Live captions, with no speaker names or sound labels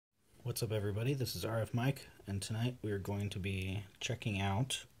What's up, everybody? This is RF Mike, and tonight we are going to be checking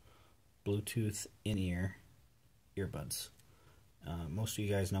out Bluetooth in-ear earbuds. Most of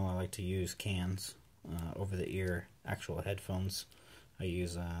you guys know I like to use cans, over-the-ear actual headphones. I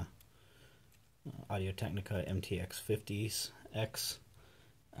use Audio-Technica MTX50s X,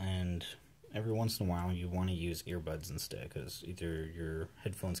 and every once in a while you want to use earbuds instead, because either your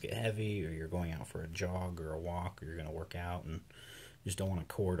headphones get heavy, or you're going out for a jog or a walk, or you're going to work out, and you just don't want a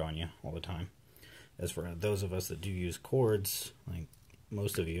cord on you all the time. As for those of us that do use cords, like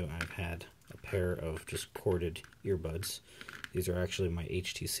most of you, I've had a pair of just corded earbuds. These are actually my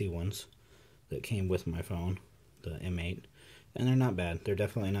HTC ones that came with my phone, the M8, and they're not bad. They're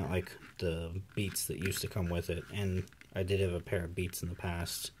definitely not like the Beats that used to come with it, and I did have a pair of Beats in the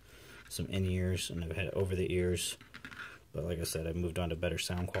past, some in-ears, and I've had over-the-ears, but like I said, I've moved on to better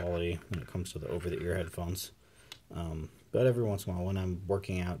sound quality when it comes to the over-the-ear headphones. But every once in a while, when I'm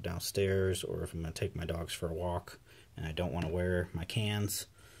working out downstairs, or if I'm going to take my dogs for a walk and I don't want to wear my cans,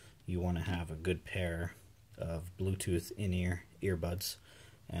 you want to have a good pair of Bluetooth in-ear earbuds.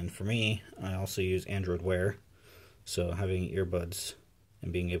 And for me, I also use Android Wear, so having earbuds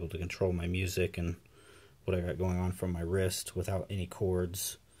and being able to control my music and what I got going on from my wrist without any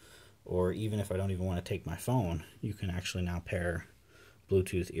cords, or even if I don't even want to take my phone, you can actually now pair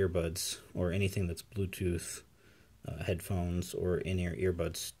Bluetooth earbuds or anything that's Bluetooth headphones or in-ear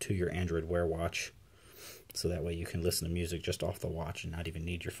earbuds to your Android Wear watch, so that way you can listen to music just off the watch and not even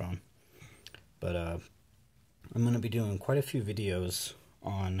need your phone. But I'm going to be doing quite a few videos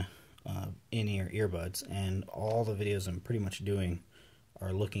on in-ear earbuds, and all the videos I'm pretty much doing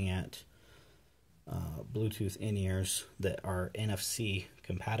are looking at Bluetooth in-ears that are NFC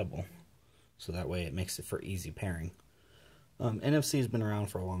compatible, so that way it makes it for easy pairing. NFC has been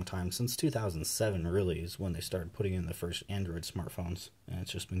around for a long time. Since 2007 really is when they started putting in the first Android smartphones, and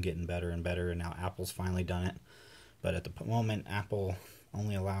it's just been getting better and better, and now Apple's finally done it. But at the moment, Apple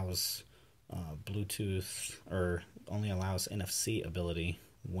only allows Bluetooth, or only allows NFC ability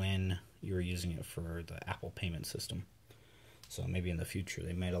when you're using it for the Apple payment system. So maybe in the future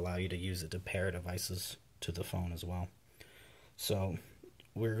they might allow you to use it to pair devices to the phone as well. So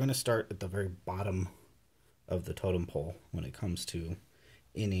we're going to start at the very bottom of the totem pole when it comes to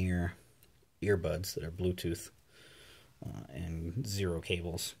in-ear earbuds that are Bluetooth and zero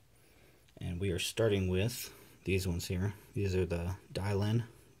cables. And we are starting with these ones here. These are the Dial-In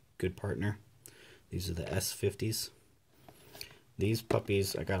Good Partner. These are the S50s. These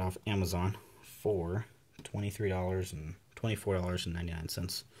puppies I got off Amazon for $23 and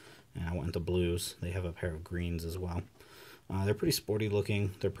 $24.99, and I went into blues. They have a pair of greens as well. They're pretty sporty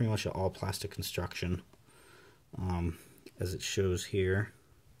looking. They're pretty much an all plastic construction. As it shows here,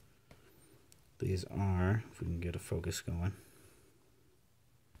 these are, if we can get a focus going,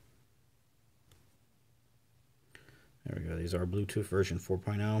 there we go, these are Bluetooth version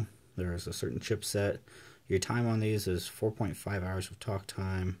 4.0. There is a certain chipset. Your time on these is 4.5 hours of talk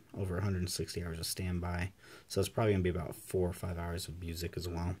time, over 160 hours of standby, so it's probably going to be about 4 or 5 hours of music as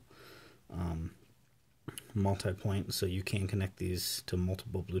well. Multi-point, so you can connect these to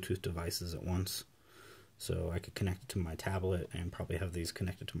multiple Bluetooth devices at once. So I could connect it to my tablet and probably have these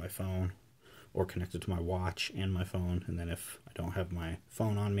connected to my phone, or connected to my watch and my phone, and then if I don't have my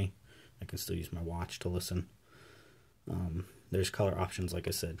phone on me, I can still use my watch to listen. There's color options, like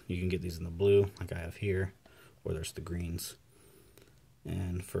I said. You can get these in the blue, like I have here, or there's the greens.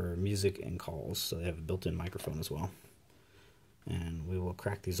 And for music and calls, so they have a built-in microphone as well. And we will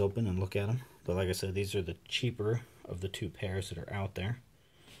crack these open and look at them. But like I said, these are the cheaper of the two pairs that are out there.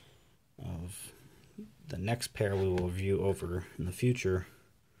 The next pair we will review over in the future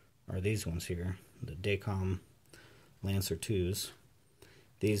are these ones here, the Dacom Lancer 2s.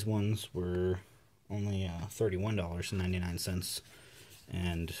 These ones were only $31.99,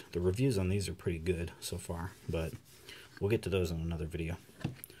 and the reviews on these are pretty good so far, but we'll get to those in another video.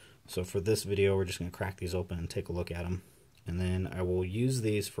 So for this video, we're just going to crack these open and take a look at them, and then I will use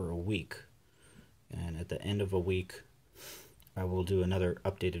these for a week, and at the end of a week I will do another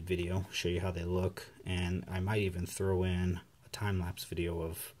updated video, show you how they look, and I might even throw in a time-lapse video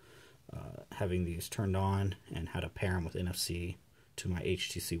of having these turned on and how to pair them with NFC to my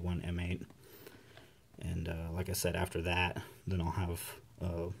HTC One M8. And like I said, after that, then I'll have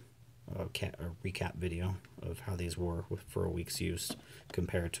a recap video of how these were for a week's use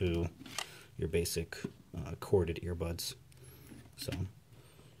compared to your basic corded earbuds.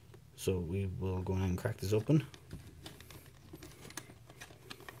 So we will go ahead and crack this open.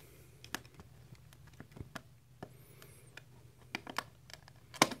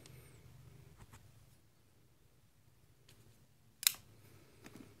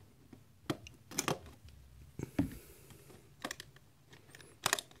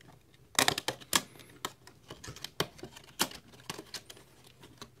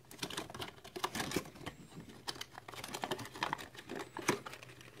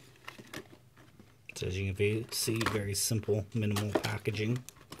 So as you can see, very simple, minimal packaging.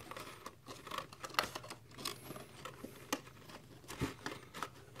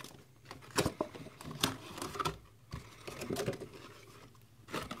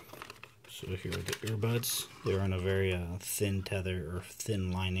 So here are the earbuds. They're on a very thin tether or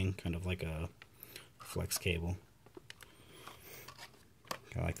thin lining, kind of like a flex cable.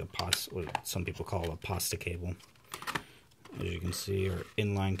 Kind of like the what some people call a pasta cable. As you can see, are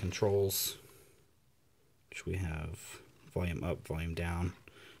inline controls, which we have volume up, volume down.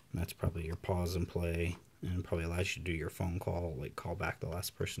 And that's probably your pause and play, and probably allows you to do your phone call, like call back the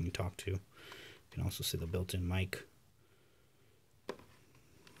last person you talked to. You can also see the built-in mic.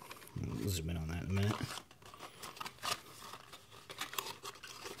 I'll zoom in on that in a minute.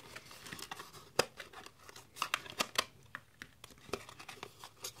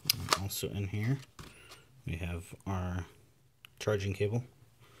 And also in here, we have our charging cable,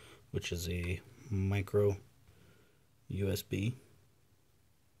 which is a micro USB.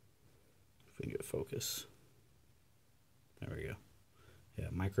 If we get focus. There we go. Yeah,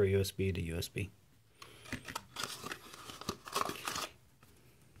 micro USB to USB.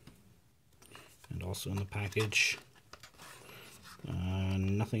 And also in the package,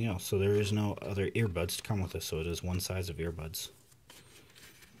 nothing else. So there is no other earbuds to come with this, so it is one size of earbuds.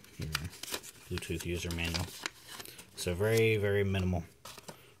 Here, Bluetooth user manual. So very, very minimal.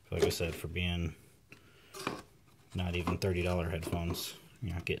 Like I said, for being not even $30 headphones,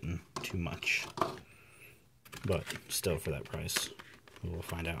 you're not getting too much. But still, for that price, we'll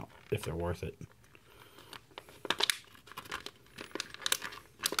find out if they're worth it.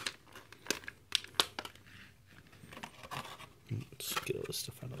 Let's get all this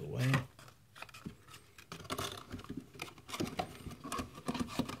stuff out of the way.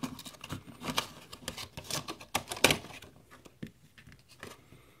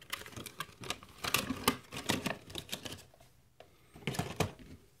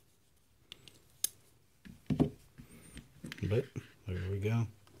 But there we go.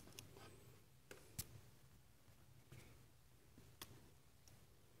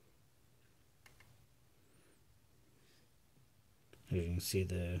 As you can see,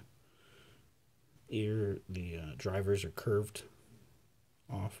 the drivers are curved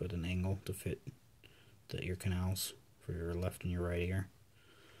off at an angle to fit the ear canals for your left and your right ear.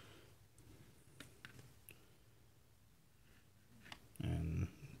 And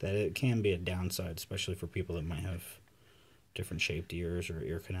that it can be a downside, especially for people that might have different shaped ears or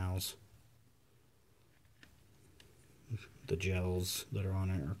ear canals. The gels that are on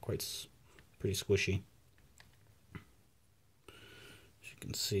it are pretty squishy. As you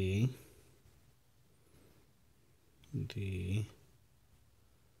can see,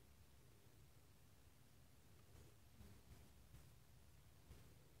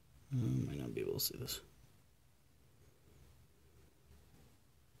 might not be able to see this.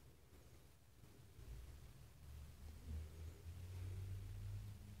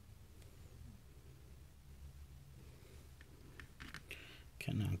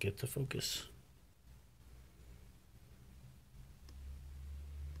 Cannot get the focus.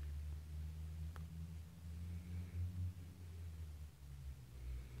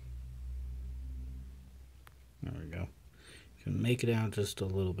 There we go. You can make it out just a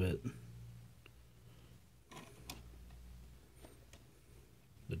little bit.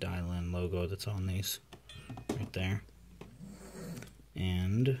 The dial-in logo that's on these right there.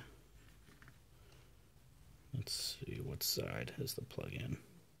 And let's see what side has the plug-in.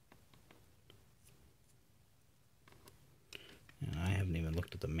 And I haven't even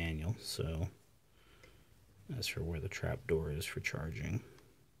looked at the manual, so as for where the trap door is for charging.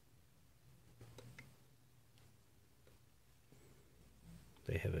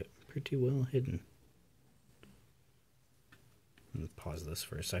 They have it pretty well hidden. Let me pause this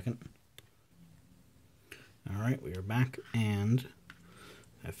for a second. Alright, we are back, and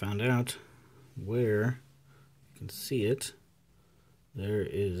I found out where you can see it. There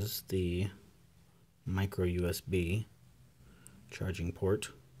is the micro USB charging port.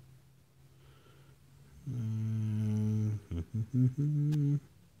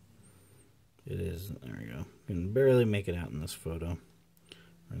 It is, there we go. You can barely make it out in this photo,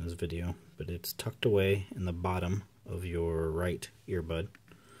 or in this video, but it's tucked away in the bottom of your right earbud.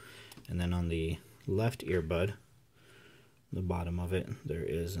 And then on the left earbud, the bottom of it, there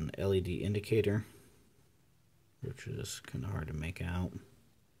is an LED indicator, which is kind of hard to make out.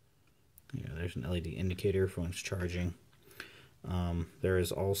 Yeah, there's an LED indicator for when it's charging. There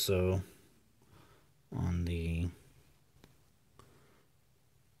is also on the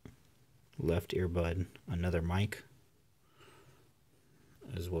left earbud another mic,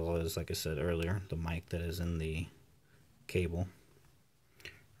 as well as, like I said earlier, the mic that is in the cable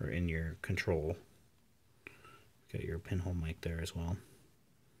or in your control. Got your pinhole mic there as well.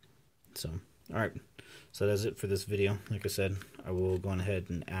 So, alright, so that's it for this video. Like I said, I will go ahead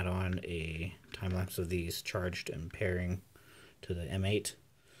and add on a time-lapse of these charged and pairing to the M8,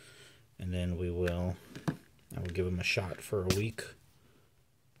 and then I will give them a shot for a week.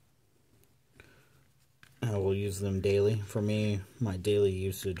 I will use them daily. For me, my daily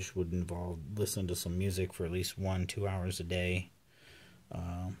usage would involve listening to some music for at least 1-2 hours a day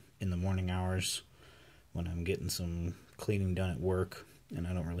in the morning hours when I'm getting some cleaning done at work and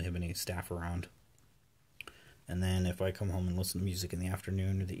I don't really have any staff around. And then if I come home and listen to music in the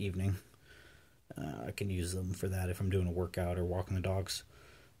afternoon or the evening, I can use them for that if I'm doing a workout or walking the dogs.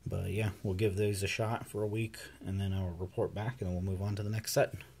 But yeah, we'll give these a shot for a week, and then I'll report back, and then we'll move on to the next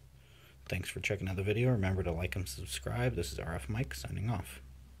set. Thanks for checking out the video. Remember to like and subscribe. This is RF Mike signing off.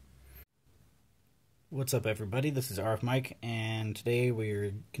 What's up, everybody? This is RF Mike, and today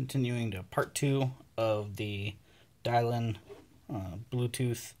we're continuing to part 2 of the dial-in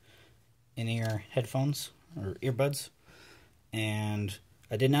Bluetooth in-ear headphones or earbuds. And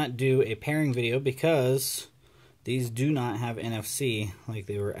I did not do a pairing video because these do not have NFC like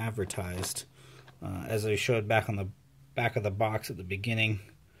they were advertised. As I showed back on the back of the box at the beginning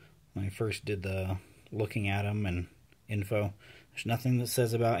when I first did the looking at them and info, there's nothing that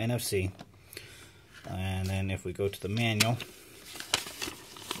says about NFC. And then if we go to the manual,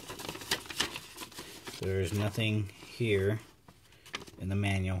 there's nothing here in the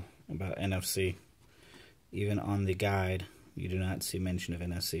manual about NFC. Even on the guide, you do not see mention of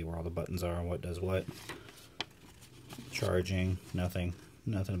NFC, where all the buttons are and what does what. Charging, nothing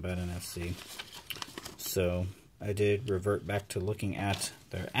about NFC. So I did revert back to looking at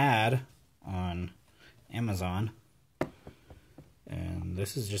their ad on Amazon. And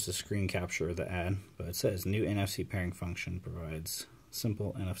this is just a screen capture of the ad, but it says new NFC pairing function provides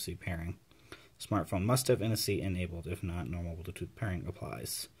simple NFC pairing. Smartphone must have NFC enabled. If not, normal Bluetooth pairing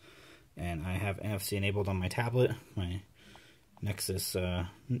applies. And I have NFC enabled on my tablet, my Nexus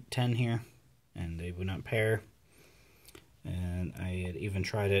 10 here, and they would not pair. And I had even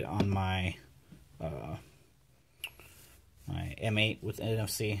tried it on my my M8 with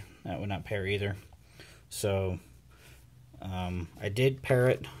NFC. That would not pair either. So I did pair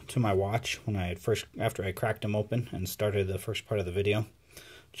it to my watch when I had after I cracked them open and started the first part of the video,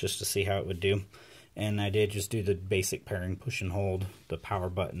 just to see how it would do. And I did just do the basic pairing, push and hold the power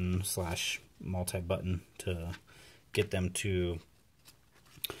button / multi button to get them to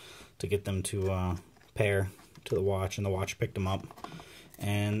pair to the watch, and the watch picked them up.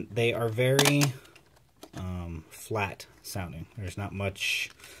 And they are very flat sounding. There's not much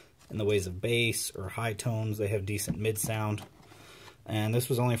in the ways of bass or high tones. They have decent mid sound. And this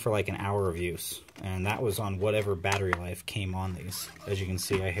was only for like an hour of use, and that was on whatever battery life came on these. As you can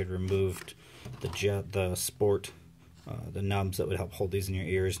see, I had removed the sport, the nubs that would help hold these in your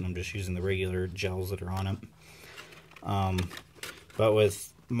ears, and I'm just using the regular gels that are on it. But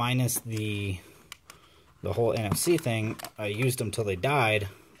with minus the whole NFC thing, I used them till they died,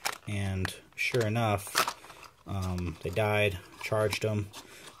 and sure enough, they died. Charged them,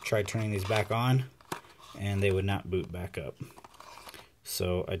 tried turning these back on, and they would not boot back up.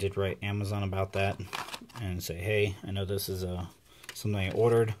 So I did write Amazon about that and say, hey, I know this is something I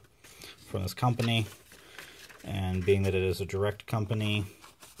ordered from this company, and being that it is a direct company,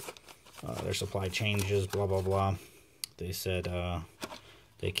 their supply changes, blah blah blah. They said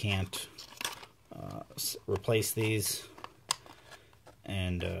they can't replace these,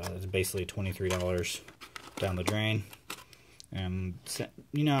 and it's basically $23 down the drain. And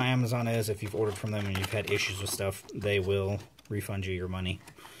you know how Amazon is. If you've ordered from them and you've had issues with stuff, they will refund you your money.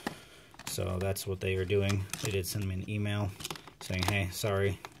 So that's what they are doing. They did send me an email saying, hey,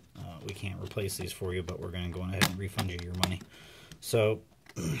 sorry, we can't replace these for you, but we're going to go ahead and refund you your money. So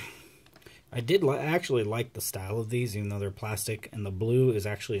I did actually like the style of these, even though they're plastic, and the blue is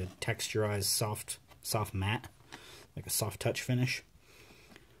actually a texturized soft matte, like a soft touch finish.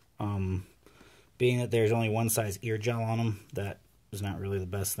 Being that there's only one size ear gel on them, that is not really the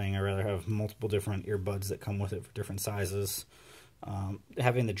best thing. I'd rather have multiple different earbuds that come with it for different sizes.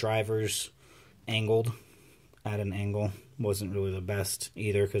 Having the drivers angled at an angle wasn't really the best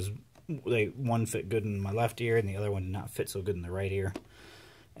either, because one fit good in my left ear and the other one did not fit so good in the right ear.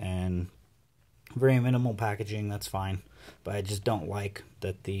 And very minimal packaging, that's fine. But I just don't like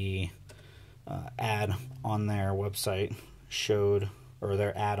that the ad on their website showed, or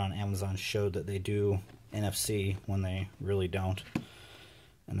their ad on Amazon showed, that they do NFC when they really don't.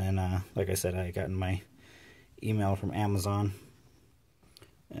 And then, like I said, I got in my email from Amazon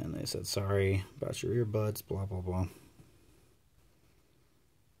they said, sorry about your earbuds, blah, blah, blah.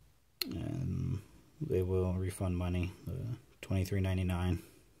 And they will refund money, $23.99,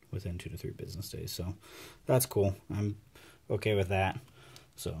 within 2 to 3 business days. So that's cool. I'm okay with that.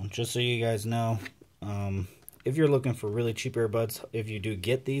 So just so you guys know, if you're looking for really cheap earbuds, if you do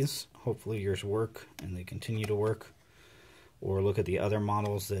get these, hopefully yours work and they continue to work. Or look at the other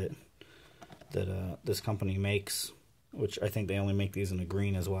models that this company makes, which I think they only make these in the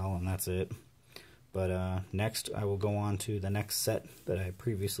green as well, and that's it. But next I will go on to the next set that I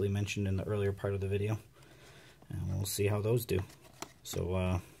previously mentioned in the earlier part of the video, and we'll see how those do.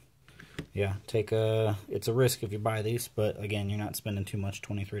 So yeah, it's a risk if you buy these, but again, you're not spending too much,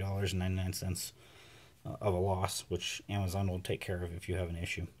 $23.99 of a loss, which Amazon will take care of if you have an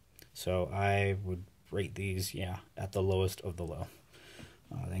issue. So I would rate these, yeah, at the lowest of the low.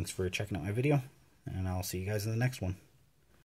 Thanks for checking out my video, and I'll see you guys in the next one.